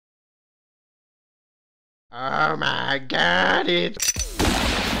Oh my god, it's...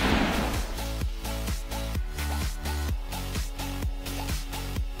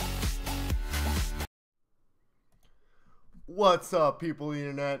 What's up, people of the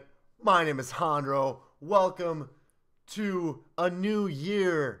internet? My name is Jandro. Welcome to a new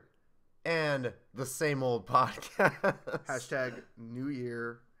year and the same old podcast. Hashtag new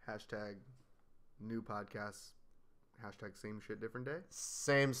year, hashtag new podcast, hashtag same shit, different day.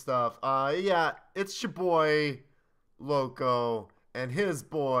 Same stuff. Yeah, it's your boy Loco and his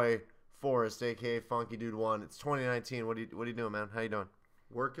boy Forrest, aka Funky Dude One. It's 2019. What are you doing, man? How you doing?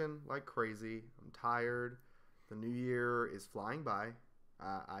 Working like crazy. I'm tired. The new year is flying by.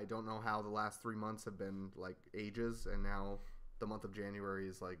 I don't know how the last 3 months have been like ages, and now the month of January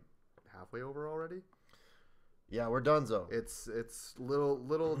is like halfway over already. Yeah, we're donezo. It's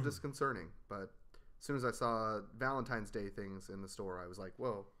little disconcerting, but as soon as I saw Valentine's Day things in the store, I was like,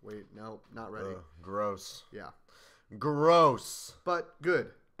 whoa, wait, no, not ready. Gross. Yeah. Gross. But good.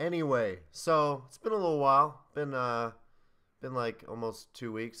 Anyway, so it's been a little while. Been like almost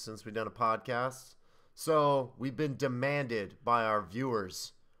 2 weeks since we've done a podcast. So we've been demanded by our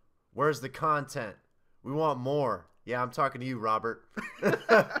viewers. Where's the content? We want more. Yeah, I'm talking to you, Robert.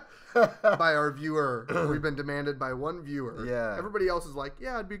 By our viewer. We've been demanded by one viewer. Yeah. Everybody else is like,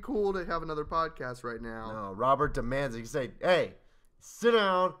 yeah, it'd be cool to have another podcast right now. No, Robert demands it. He say, hey, sit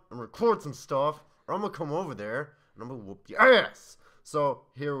down and record some stuff, or I'm going to come over there and I'm going to whoop your ass. So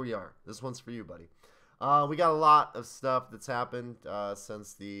here we are. This one's for you, buddy. We got a lot of stuff that's happened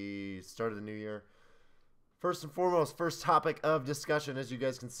since the start of the new year. First and foremost, first topic of discussion, as you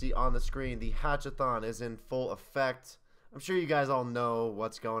guys can see on the screen, the Hatchathon is in full effect. I'm sure you guys all know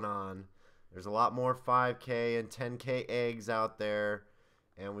what's going on. There's a lot more 5K and 10K eggs out there,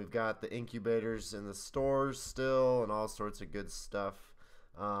 and we've got the incubators in the stores still and all sorts of good stuff.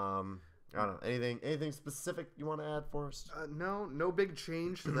 I don't know. Anything specific you want to add for us? No big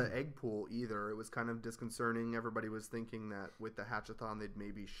change to the egg pool either. It was kind of disconcerting. Everybody was thinking that with the Hatchathon, they'd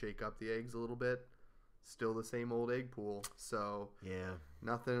maybe shake up the eggs a little bit. Still the same old egg pool, so yeah,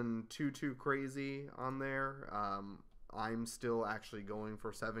 nothing too crazy on there. I'm still actually going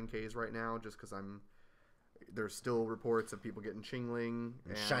for 7Ks right now, just because there's still reports of people getting Chingling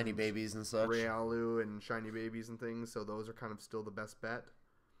and shiny babies and such, Realu and shiny babies and things. So those are kind of still the best bet,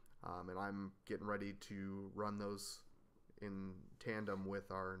 and I'm getting ready to run those in tandem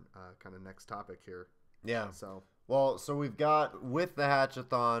with our kind of next topic here. Yeah. So we've got with the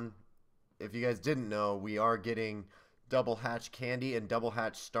Hatchathon. If you guys didn't know, we are getting double Hatch Candy and double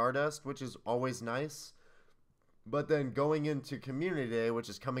Hatch Stardust, which is always nice. But then going into Community Day, which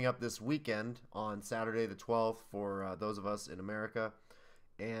is coming up this weekend on Saturday the 12th for those of us in America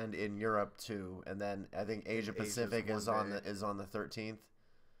and in Europe too. And then I think Asia Pacific is on the 13th.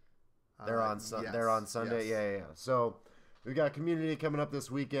 They're on Sunday. Yes. Yeah. So we've got Community Day coming up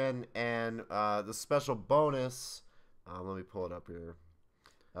this weekend, and the special bonus. Let me pull it up here.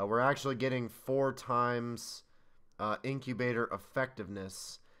 We're actually getting 4 times incubator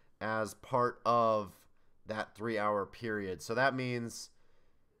effectiveness as part of that 3-hour period. So that means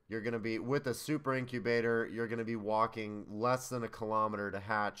you're going to be, with a super incubator, you're going to be walking less than a kilometer to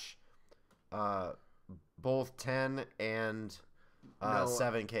hatch both 10 and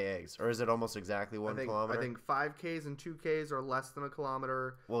 7K eggs. Or is it almost exactly 1 kilometer? I think 5Ks and 2Ks are less than a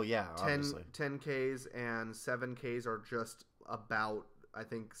kilometer. Well, yeah, obviously. 10Ks and 7Ks are just about... I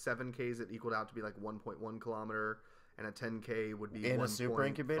think 7Ks it equaled out to be like 1.1 kilometer, and a 10K would be in a super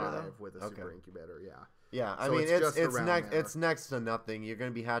incubator though? With a super incubator. Yeah. Yeah, I so mean it's next to nothing. You're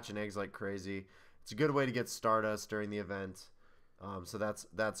gonna be hatching eggs like crazy. It's a good way to get Stardust during the event. So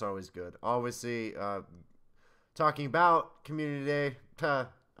that's always good. Obviously, talking about Community Day.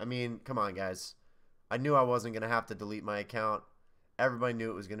 I mean, come on, guys. I knew I wasn't gonna have to delete my account. Everybody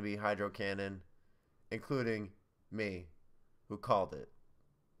knew it was gonna be Hydro Cannon, including me, who called it.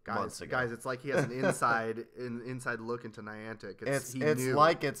 Guys, it's like he has an inside look into Niantic. It's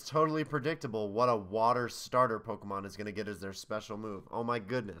like it's totally predictable what a water starter Pokemon is going to get as their special move. Oh my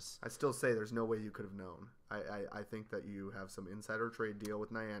goodness. I still say there's no way you could have known. I think that you have some insider trade deal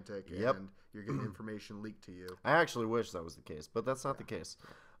with Niantic, and you're getting information leaked to you. I actually wish that was the case, but that's not the case.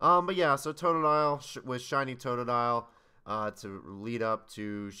 But yeah, so Totodile with Shiny Totodile to lead up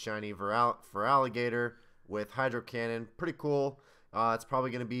to Shiny Feraligatr with Hydro Cannon. Pretty cool. It's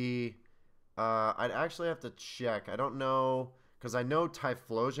probably going to be... I'd actually have to check. I don't know, because I know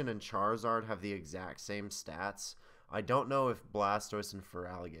Typhlosion and Charizard have the exact same stats. I don't know if Blastoise and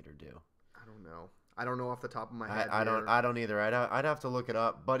Feraligatr do. I don't know off the top of my head. I don't either. I'd have to look it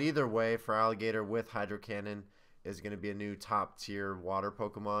up. But either way, Feraligatr with Hydro Cannon is going to be a new top tier water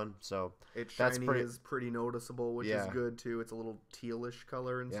Pokemon. So Its that's shiny is pretty noticeable, which is good too. It's a little tealish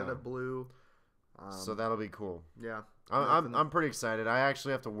color instead of blue. So that'll be cool. Yeah, I'm pretty excited. I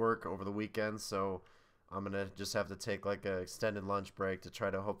actually have to work over the weekend, so I'm gonna just have to take like an extended lunch break to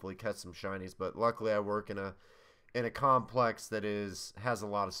try to hopefully catch some shinies. But luckily, I work in a complex that has a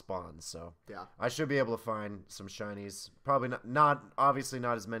lot of spawns, so yeah, I should be able to find some shinies. Probably not obviously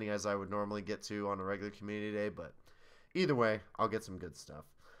not as many as I would normally get to on a regular community day, but either way, I'll get some good stuff.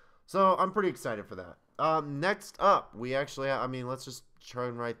 So I'm pretty excited for that. Next up, we actually let's just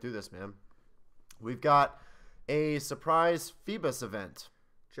churn right through this, man. We've got a surprise Feebas event.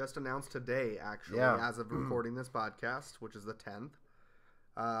 Just announced today, actually, as of recording this podcast, which is the 10th.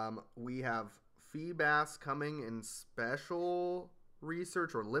 We have Feebas coming in special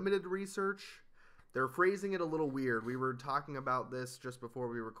research or limited research. They're phrasing it a little weird. We were talking about this just before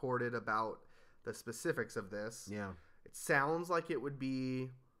we recorded about the specifics of this. Yeah. It sounds like it would be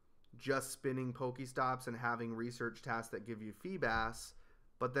just spinning Pokestops and having research tasks that give you Feebas.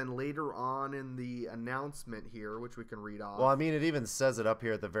 But then later on in the announcement here, which we can read off. Well, I mean, it even says it up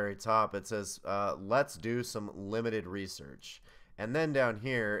here at the very top. It says, let's do some limited research. And then down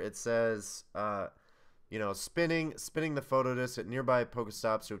here, it says, spinning the photo disc at nearby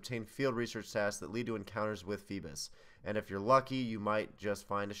Pokestops to obtain field research tasks that lead to encounters with Feebas. And if you're lucky, you might just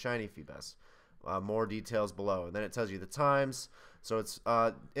find a shiny Feebas. More details below. And then it tells you the times. So it's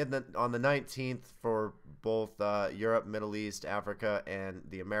on the 19th for both Europe, Middle East, Africa, and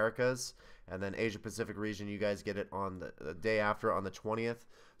the Americas. And then Asia Pacific region, you guys get it on the day after on the 20th.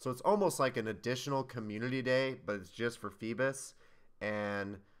 So it's almost like an additional community day, but it's just for Feebas.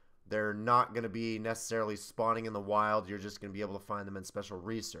 And they're not going to be necessarily spawning in the wild. You're just going to be able to find them in special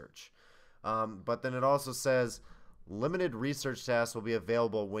research. But then it also says limited research tasks will be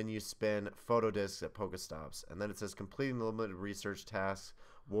available when you spin photo discs at Pokestops. And then it says completing the limited research tasks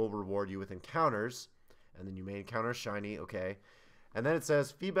will reward you with encounters. And then you may encounter a shiny, okay. And then it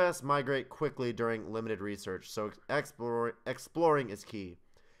says Feebas migrate quickly during limited research. So exploring is key.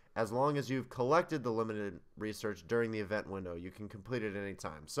 As long as you've collected the limited research during the event window, you can complete it at any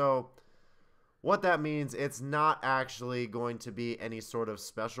time. So what that means, it's not actually going to be any sort of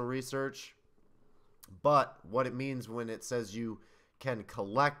special research. But what it means when it says you can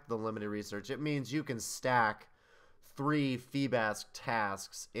collect the limited research, it means you can stack 3 Feebas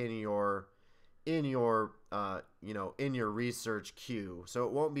tasks in your research queue. So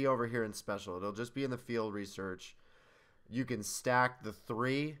it won't be over here in special. It'll just be in the field research. You can stack the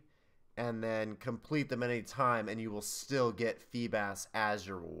 3 and then complete them at any time, and you will still get Feebas as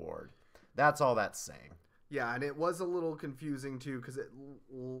your reward. That's all that's saying. Yeah, and it was a little confusing too, because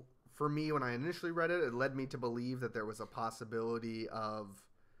for me, when I initially read it, it led me to believe that there was a possibility of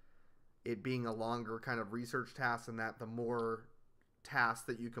it being a longer kind of research task, and that the more tasks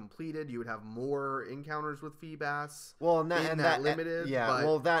that you completed, you would have more encounters with Feebas. Well, and that limited. Yeah,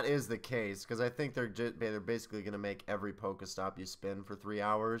 well, that is the case, because I think they're basically going to make every Pokestop you spin for 3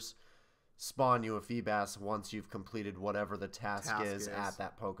 hours spawn you a Feebas once you've completed whatever the task is at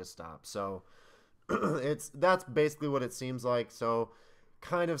that Pokestop. So that's basically what it seems like. So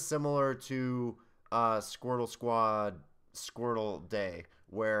kind of similar to Squirtle Squad Squirtle Day,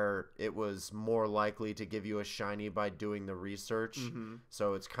 where it was more likely to give you a shiny by doing the research. Mm-hmm.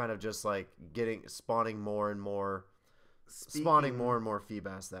 So it's kind of just like spawning more and more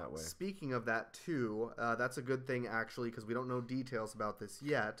Feebas that way. Speaking of that too, that's a good thing actually, because we don't know details about this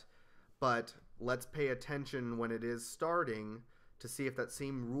yet, but let's pay attention when it is starting to see if that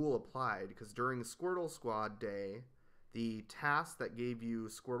same rule applied, because during Squirtle Squad Day, the task that gave you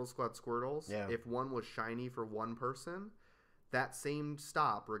Squirtle Squad Squirtles, if one was shiny for one person, that same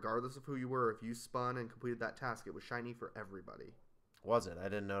stop, regardless of who you were, if you spun and completed that task, it was shiny for everybody. Was it? I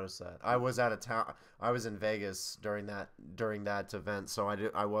didn't notice that. I was out of town. I was in Vegas during that event, so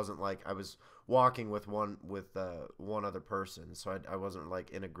I wasn't like, I was walking with one other person, so I wasn't like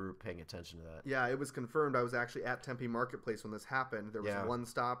in a group paying attention to that. Yeah, it was confirmed. I was actually at Tempe Marketplace when this happened. There was one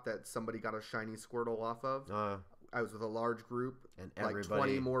stop that somebody got a shiny Squirtle off of. I was with a large group, and like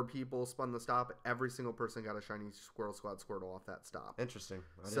 20 more people spun the stop. Every single person got a shiny Squirtle Squad Squirtle off that stop. Interesting.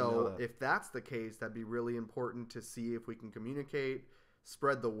 I didn't know that. If that's the case, that'd be really important to see if we can communicate,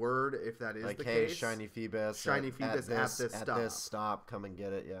 spread the word if that is the case. Shiny Feebas at this stop, come and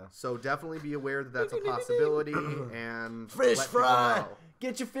get it. Yeah. So definitely be aware that that's a possibility. And fish fry,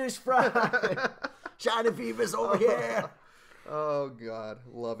 get your fish fry. Shiny Feebas over here. Oh god,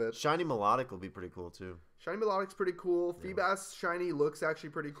 love it. Shiny Melodic will be pretty cool too. Shiny Melodic's pretty cool. Feebas Shiny looks actually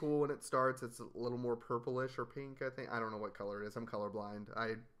pretty cool when it starts. It's a little more purplish or pink, I think. I don't know what color it is. I'm colorblind.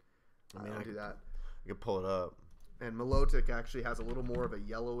 I don't do that. You can pull it up. And Milotic actually has a little more of a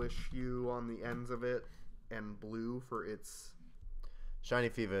yellowish hue on the ends of it, and blue for its... Shiny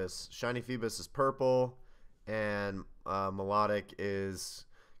Feebas. Shiny Feebas is purple, and Melodic is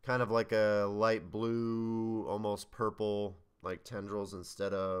kind of like a light blue, almost purple, like tendrils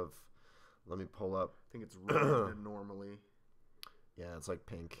instead of... Let me pull up. I think it's red normally. Yeah, it's like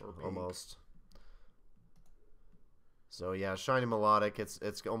pink, Or pink. almost. So yeah, Shiny Melodic, it's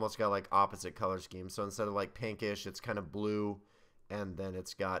almost got like opposite color scheme. So instead of like pinkish, it's kind of blue, and then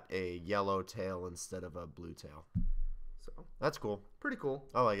it's got a yellow tail instead of a blue tail. So That's cool. pretty cool.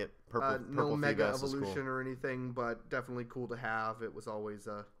 I like it. No Purple mega Feebas is evolution cool. or anything, but definitely cool to have. It was always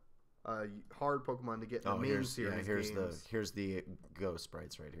a hard Pokemon to get in the main series games. here's the Go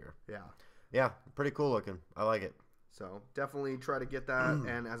sprites right here. Yeah. Yeah, pretty cool looking. I like it. So definitely try to get that,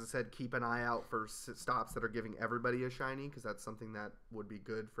 and as I said, keep an eye out for stops that are giving everybody a shiny, because that's something that would be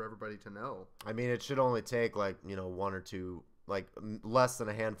good for everybody to know. I mean, it should only take like one or two, like less than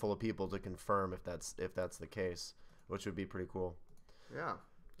a handful of people to confirm if that's the case, which would be pretty cool. Yeah,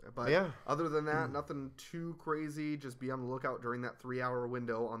 but yeah. Other than that, nothing too crazy. Just be on the lookout during that 3-hour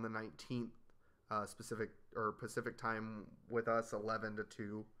window on the 19th Pacific time with us, 11 to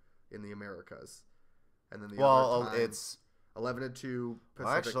 2 in the Americas. And then the other time, it's 11 to 2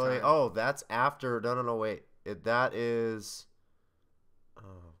 Pacific time. That's after. No, wait. That is.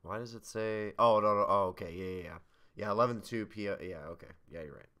 Why does it say? Oh, no. Oh, okay. Yeah. 11 to 2 p.m. Yeah, okay. Yeah,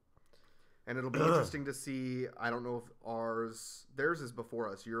 you're right. And it'll be interesting to see. I don't know if theirs is before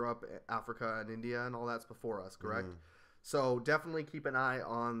us. Europe, Africa, and India, and all that's before us, correct? So definitely keep an eye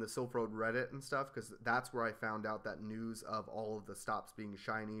on the Silph Road Reddit and stuff, because that's where I found out that news of all of the stops being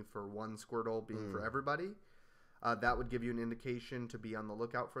shiny for one Squirtle being for everybody. That would give you an indication to be on the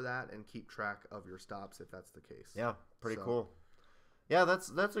lookout for that and keep track of your stops if that's the case. Yeah, pretty cool. Yeah,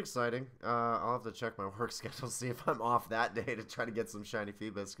 that's exciting. I'll have to check my work schedule, see if I'm off that day to try to get some shiny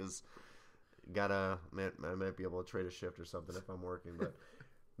Feebas, because I might be able to trade a shift or something if I'm working, but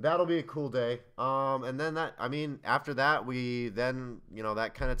that'll be a cool day. And then after that,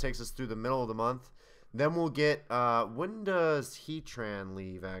 that kind of takes us through the middle of the month. Then we'll get, when does Heatran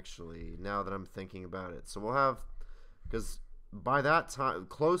leave, actually, now that I'm thinking about it? So we'll have, because by that time,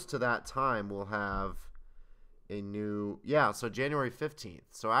 close to that time, we'll have a new, so January 15th.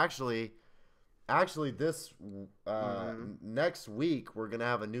 So actually this next week, we're going to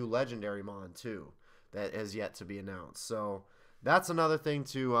have a new Legendary Mon, too, that has yet to be announced. So that's another thing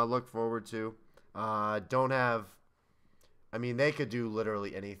to look forward to. They could do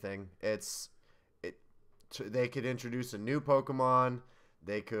literally anything. They could introduce a new Pokemon.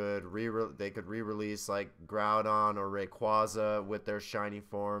 They could re-release like Groudon or Rayquaza with their shiny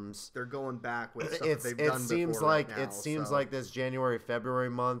forms. They're going back with stuff that they've done before It seems like this January-February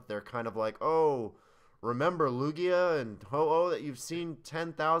month, they're kind of like, oh, remember Lugia and Ho-Oh that you've seen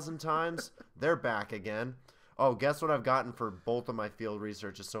 10,000 times? They're back again. Oh, guess what I've gotten for both of my field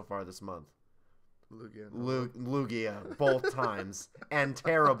researches so far this month? Lugia, both times. And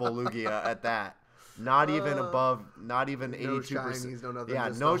terrible Lugia at that. Not even 82%. Shinies, no nothing. Yeah,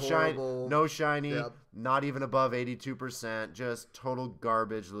 no shiny, yep. Not even above 82%. Just total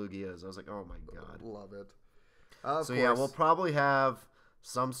garbage Lugias. I was like, oh my god. Love it. Yeah, we'll probably have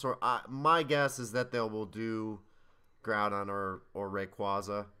some sort. My guess is that they will do Groudon or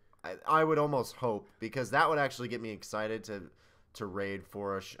Rayquaza. I would almost hope, because that would actually get me excited to raid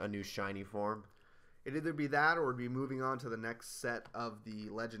for a new shiny form. It'd either be that or it'd be moving on to the next set of the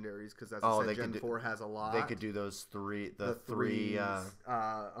legendaries, because as I said, Gen 4 has a lot. They could do those the three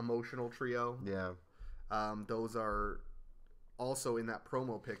emotional trio. Yeah. Those are also in that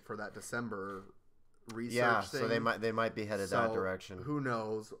promo pick for that December research thing. So they might be headed that direction. Who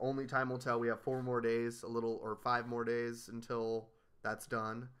knows? Only time will tell. We have 4 more days, 5 more days until that's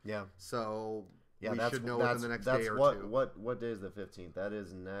done. Yeah. So we should know within the next day or two. What day is the 15th? That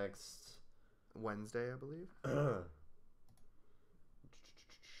is next Wednesday, I believe.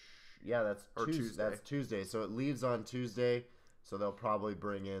 Yeah, that's Tuesday. That's Tuesday. So it leaves on Tuesday. So they'll probably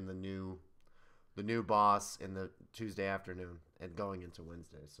bring in the new boss in the Tuesday afternoon and going into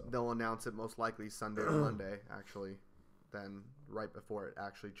Wednesday. So they'll announce it most likely Sunday or Monday, actually. Then right before it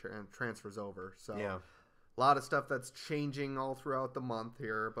actually transfers over. So yeah. A lot of stuff that's changing all throughout the month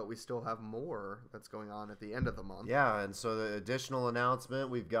here, but we still have more that's going on at the end of the month. Yeah, and so the additional announcement,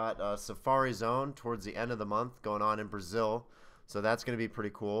 we've got Safari Zone towards the end of the month going on in Brazil. So that's going to be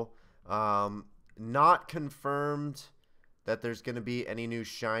pretty cool. Not confirmed that there's going to be any new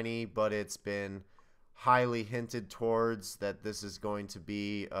shiny, but it's been highly hinted towards that this is going to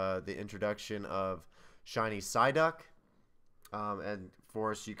be the introduction of Shiny Psyduck. And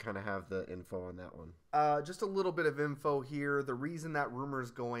Forrest, you kind of have the info on that one. Just a little bit of info here. The reason that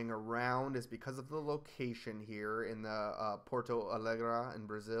rumor's going around is because of the location here in the Porto Alegre in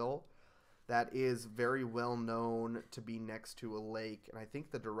Brazil. That is very well known to be next to a lake. And I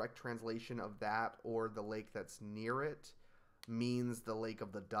think the direct translation of that, or the lake that's near it, means the Lake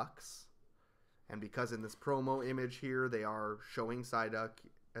of the Ducks. And because in this promo image here, they are showing Psyduck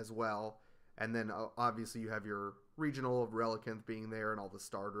as well. And then obviously you have your regional of Relicanth being there and all the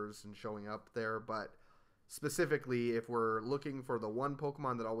starters and showing up there. But specifically, if we're looking for the one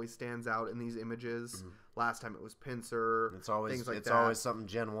Pokemon that always stands out in these images, last time it was Pinsir, It's always things like it's that. always something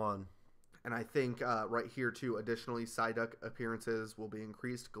Gen 1. And I think right here too, additionally, Psyduck appearances will be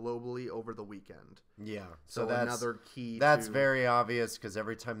increased globally over the weekend. Yeah. So that's another key. That's to, very obvious because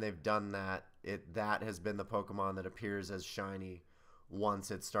every time they've done that, that has been the Pokemon that appears as shiny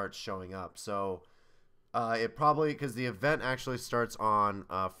once it starts showing up. So it probably, because the event actually starts on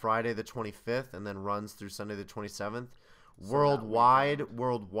Friday the 25th and then runs through Sunday the 27th. Worldwide,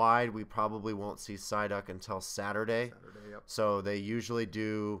 we probably won't see Psyduck until Saturday. Yep. So they usually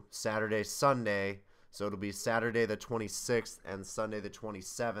do Saturday, Sunday. So it'll be Saturday the 26th and Sunday the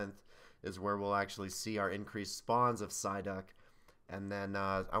 27th is where we'll actually see our increased spawns of Psyduck. And then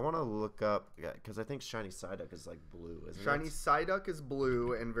I want to look up, because I think Shiny Psyduck is like blue, isn't Shiny it? Psyduck is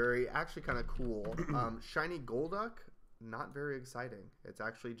blue and very, actually kind of cool. Shiny Golduck, not very exciting. It's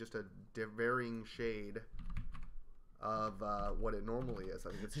actually just a varying shade of what it normally is. I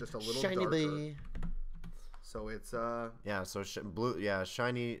think it's just a little Shiny darker. bee. So it's Yeah, so blue. Yeah,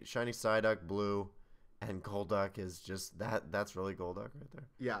 shiny Psyduck blue, and Golduck is just that's really Golduck right there.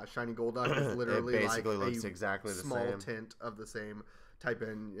 yeah, Shiny Golduck is literally it basically like looks a exactly the small same. tint of the same. Type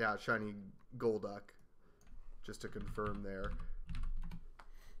in Shiny Golduck, just to confirm there.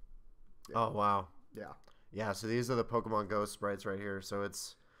 Yeah. Oh wow. Yeah. Yeah, so these are the Pokemon Go sprites right here. So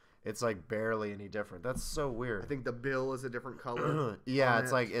it's like barely any different. That's so weird. I think the bill is a different color. Yeah, on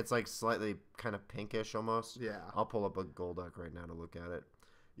it's like slightly kind of pinkish almost. Yeah. I'll pull up a Golduck right now to look at it.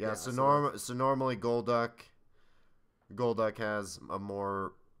 Yeah, Yeah, so so normally Golduck has a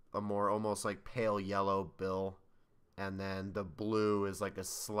more almost like pale yellow bill, and then the blue is like a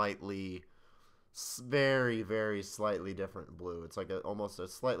very, very slightly different blue. It's like almost a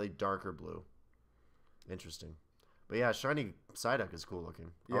slightly darker blue. Interesting. But yeah, Shiny Psyduck is cool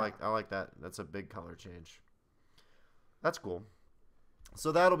looking. Yeah. I like that. That's a big color change. That's cool.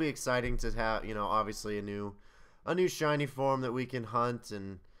 So that'll be exciting to have, obviously a new shiny form that we can hunt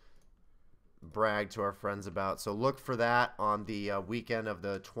and brag to our friends about. So look for that on the weekend of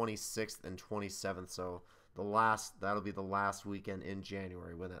the 26th and 27th. So that'll be the last weekend in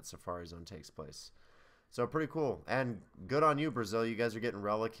January when that Safari Zone takes place. So pretty cool. And good on you, Brazil. You guys are getting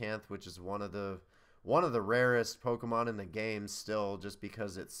Relicanth, which is one of the rarest Pokemon in the game still, just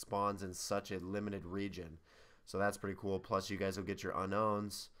because it spawns in such a limited region. So that's pretty cool. Plus, you guys will get your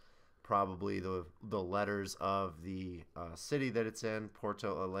unknowns, probably the letters of the city that it's in,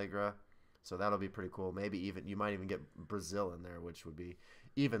 Porto Alegre. So that'll be pretty cool. Maybe you might even get Brazil in there, which would be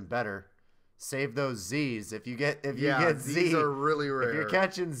even better. Save those Z's. If you get Z's Z, are really rare. if you're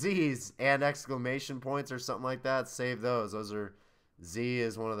catching Z's and exclamation points or something like that, save those. Z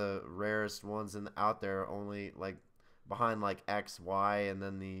is one of the rarest ones out there, only like behind like X, Y, and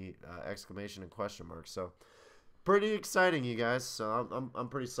then the exclamation and question mark. So pretty exciting, you guys. So I'm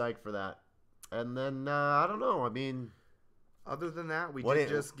pretty psyched for that. And then I don't know. I mean, other than that, we did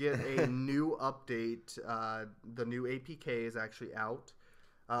just get a new update. The new APK is actually out.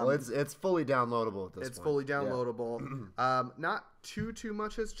 Well, it's fully downloadable at this point. It's fully downloadable. Yeah. Not too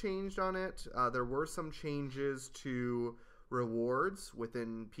much has changed on it. There were some changes to rewards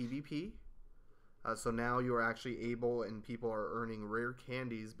within PvP. So now you are actually able, and people are earning rare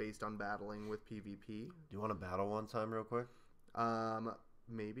candies based on battling with PvP. Do you want to battle one time real quick?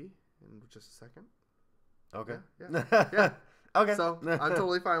 Maybe in just a second. Okay. Yeah. Okay. So I'm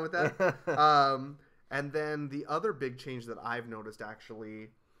totally fine with that. And then the other big change that I've noticed, actually,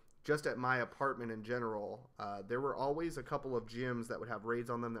 just at my apartment in general, there were always a couple of gyms that would have raids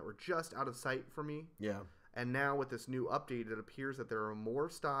on them that were just out of sight for me. Yeah. And now with this new update, it appears that there are more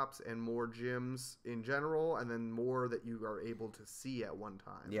stops and more gyms in general, and then more that you are able to see at one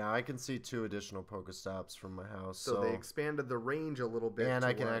time. Yeah, I can see 2 additional Pokestops from my house. So they expanded the range a little bit. And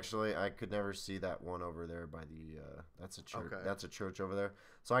I could never see that one over there by the, that's a church. Okay. That's a church over there.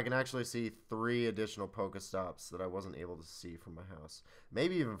 So I can actually see 3 additional Pokestops that I wasn't able to see from my house.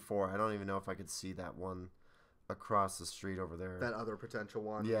 Maybe even 4. I don't even know if I could see that one across the street over there. That other potential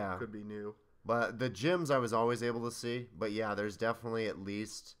one could be new. But the gyms I was always able to see. But yeah, there's definitely at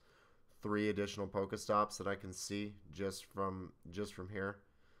least 3 additional Pokestops that I can see just from here.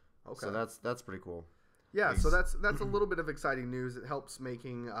 Okay. So that's pretty cool. Yeah, so that's a little bit of exciting news. It helps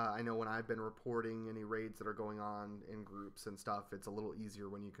making, I know when I've been reporting any raids that are going on in groups and stuff, it's a little easier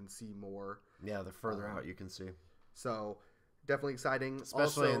when you can see more. Yeah, the further out you can see. So definitely exciting.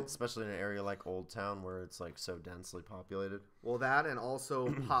 Especially in an area like Old Town where it's like so densely populated. Well, that and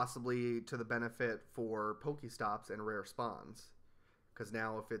also possibly to the benefit for Pokestops and rare spawns. Because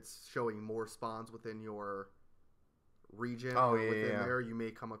now if it's showing more spawns within your region there, you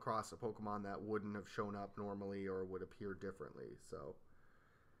may come across a Pokemon that wouldn't have shown up normally or would appear differently. So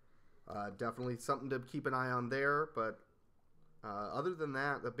definitely something to keep an eye on there. But other than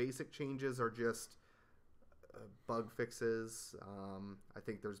that, the basic changes are just bug fixes. I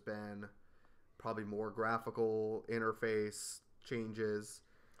think there's been probably more graphical interface changes.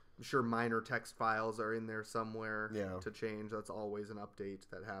 I'm sure minor text files are in there somewhere to change. That's always an update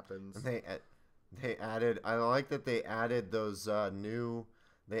that happens. They added. I like that they added those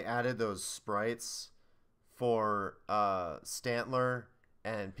They added those sprites for Stantler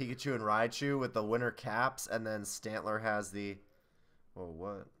and Pikachu and Raichu with the winter caps, and then Stantler has the. Oh,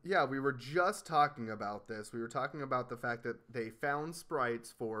 what? Yeah, we were just talking about this. We were talking about the fact that they found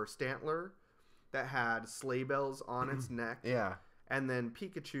sprites for Stantler that had sleigh bells on its neck. Yeah. And then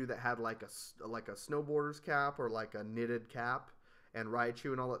Pikachu that had like a snowboarder's cap or like a knitted cap, and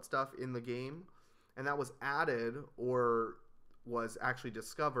Raichu and all that stuff in the game. And that was added or was actually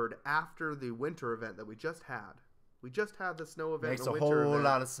discovered after the winter event that we just had. We just had the snow event. Makes and a winter whole event.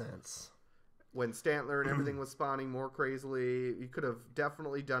 lot of sense. When Stantler and everything was spawning more crazily, you could have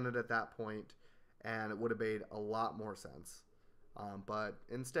definitely done it at that point, and it would have made a lot more sense. But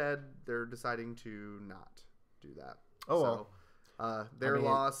instead, they're deciding to not do that. Oh, well. Their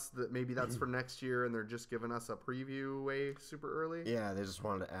loss, that maybe that's for next year, and they're just giving us a preview way super early. Yeah, they just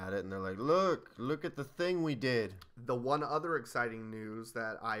wanted to add it, and they're like, look at the thing we did. The one other exciting news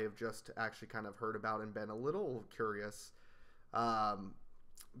that I have just actually kind of heard about and been a little curious,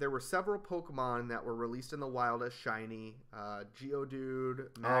 there were several Pokemon that were released in the wild as shiny. Geodude,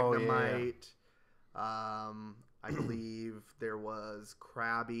 Magnemite, I believe there was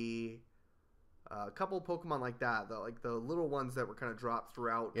Krabby. A couple Pokemon like that, like the little ones that were kind of dropped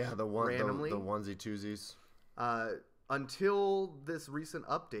throughout. Yeah, randomly. The onesie twosies. Until this recent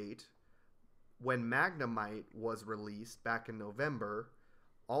update, when Magnemite was released back in November,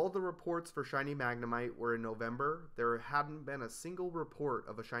 all the reports for Shiny Magnemite were in November. There hadn't been a single report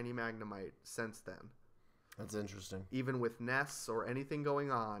of a Shiny Magnemite since then. That's interesting. Even with nests or anything going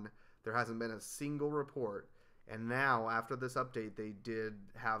on, there hasn't been a single report. And now, after this update, they did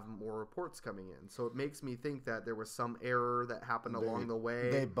have more reports coming in. So it makes me think that there was some error that happened along the way.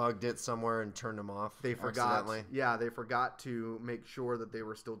 They bugged it somewhere and turned them off. They forgot. Yeah, they forgot to make sure that they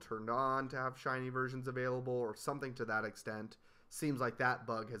were still turned on to have shiny versions available or something to that extent. Seems like that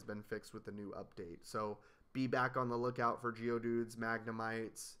bug has been fixed with the new update. So be back on the lookout for Geodudes,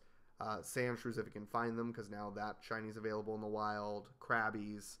 Magnemites, Sandshrews if you can find them, because now that shiny's available in the wild,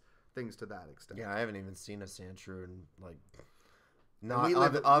 Krabbies. Things to that extent. Yeah, I haven't even seen a Sandshrew in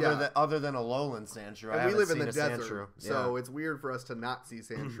other than a lowland Sandshrew. And we live in the desert, so it's weird for us to not see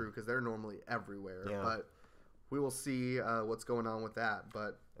Sandshrew because they're normally everywhere. Yeah. But we will see what's going on with that.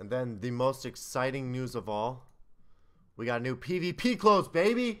 And then the most exciting news of all, we got new PvP clothes,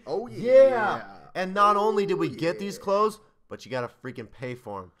 baby. Oh yeah! And not only did we get these clothes, but you got to freaking pay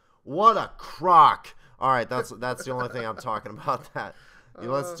for them. What a crock! All right, that's the only thing I'm talking about. That.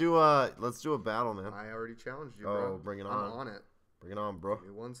 Let's do a battle, man. I already challenged you, bro. Oh, bring it on. I'm on it. Bring it on, bro. Give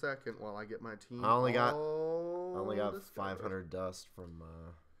me 1 second while I get my team. I only got 500 dust from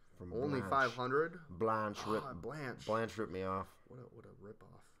only Blanche. 500. Blanche ripped me off. What a rip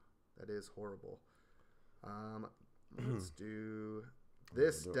off. That is horrible. Let's do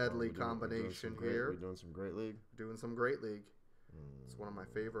this deadly combination here. We're doing some Great League. Doing some Great League. It's one of my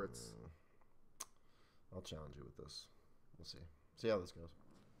favorites. I'll challenge you with this. We'll see. See how this goes.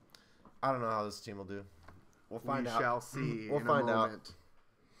 I don't know how this team will do. We'll find out. We shall see. We'll find out.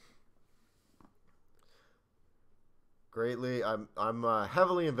 Great League. I'm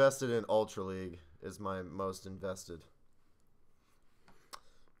heavily invested in Ultra League. Is my most invested.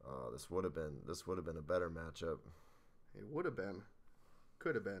 This would have been a better matchup. It would have been.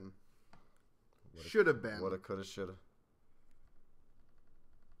 Could have been. Should have been. Woulda, coulda, shoulda.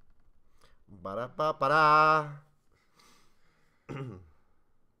 Ba-da-ba-ba-da.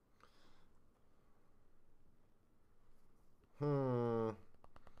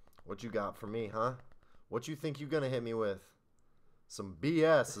 What you got for me, huh? What you think you're gonna hit me with? Some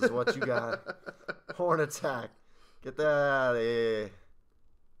BS is what you got. Horn attack. Get that out of here.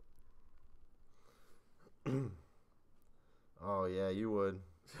 Oh, yeah, you would.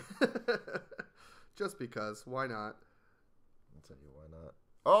 Just because. Why not? I'll tell you why not.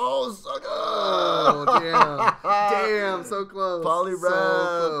 Oh, sucker! Oh, damn. Damn, so close. Polyrath.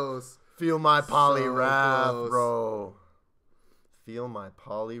 So close. Feel my Polyrath, close. bro. Feel my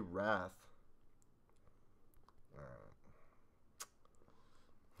Polyrath.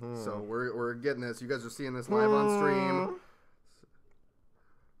 So we're getting this. You guys are seeing this live on stream.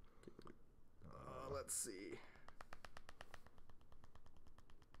 Let's see.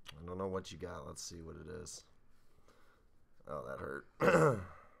 I don't know what you got. Let's see what it is. Oh, that hurt.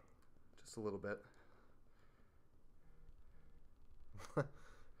 Just a little bit.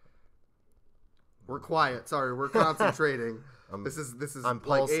 We're quiet. Sorry, we're concentrating. This is like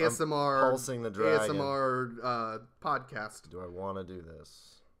ASMR. I'm pulsing the dragon. ASMR podcast. Do I want to do this?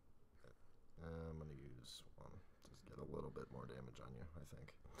 I'm gonna use one. Just get a little bit more damage on you, I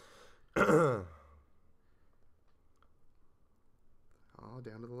think. Oh,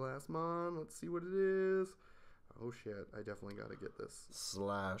 down to the last mon. Let's see what it is. Oh shit! I definitely got to get this.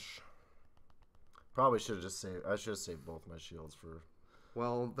 Slash. Probably should have just saved. I should have saved both my shields for.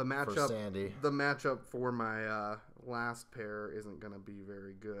 Well, the matchup. For Sandy. The matchup for my last pair isn't gonna be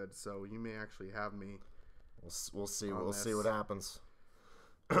very good. So you may actually have me. We'll see. We'll see what happens.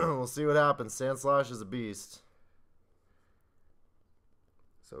 We'll see what happens. Sandslash is a beast.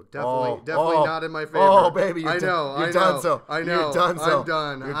 So definitely not in my favor. Oh, baby, I know. You're done so. I know. You're done so. I'm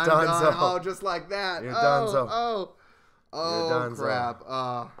done. You're I'm done done. so. Oh, just like that. You're done so. Oh, You're done crap.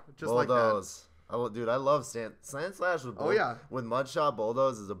 Just Bulldoze. like that. Dude, I love Sandslash with with Mudshot.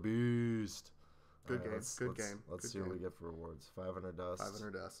 Bulldoze is a beast. Good game. Let's see what we get for rewards. 500 dust.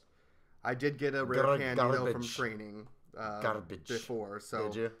 500 dust. I did get a rare candy though from training before,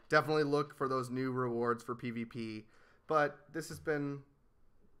 so definitely look for those new rewards for PvP. But this has been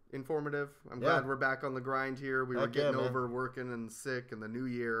informative. I'm glad we're back on the grind here. We were getting over working and sick in the new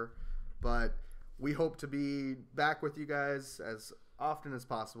year, but we hope to be back with you guys as often as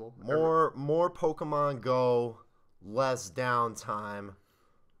possible. More Pokemon Go, less downtime,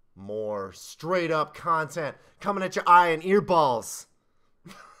 more straight up content coming at your eye and ear balls.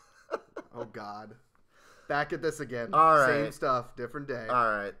 Oh God. Back at this again. All right. Same stuff, different day.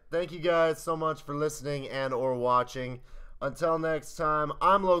 All right. Thank you guys so much for listening and or watching. Until next time,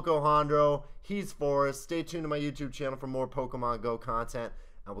 I'm LocoJandro. He's Forrest. Stay tuned to my YouTube channel for more Pokemon Go content,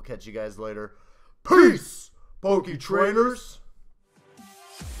 and we'll catch you guys later. Peace, Poke Trainers.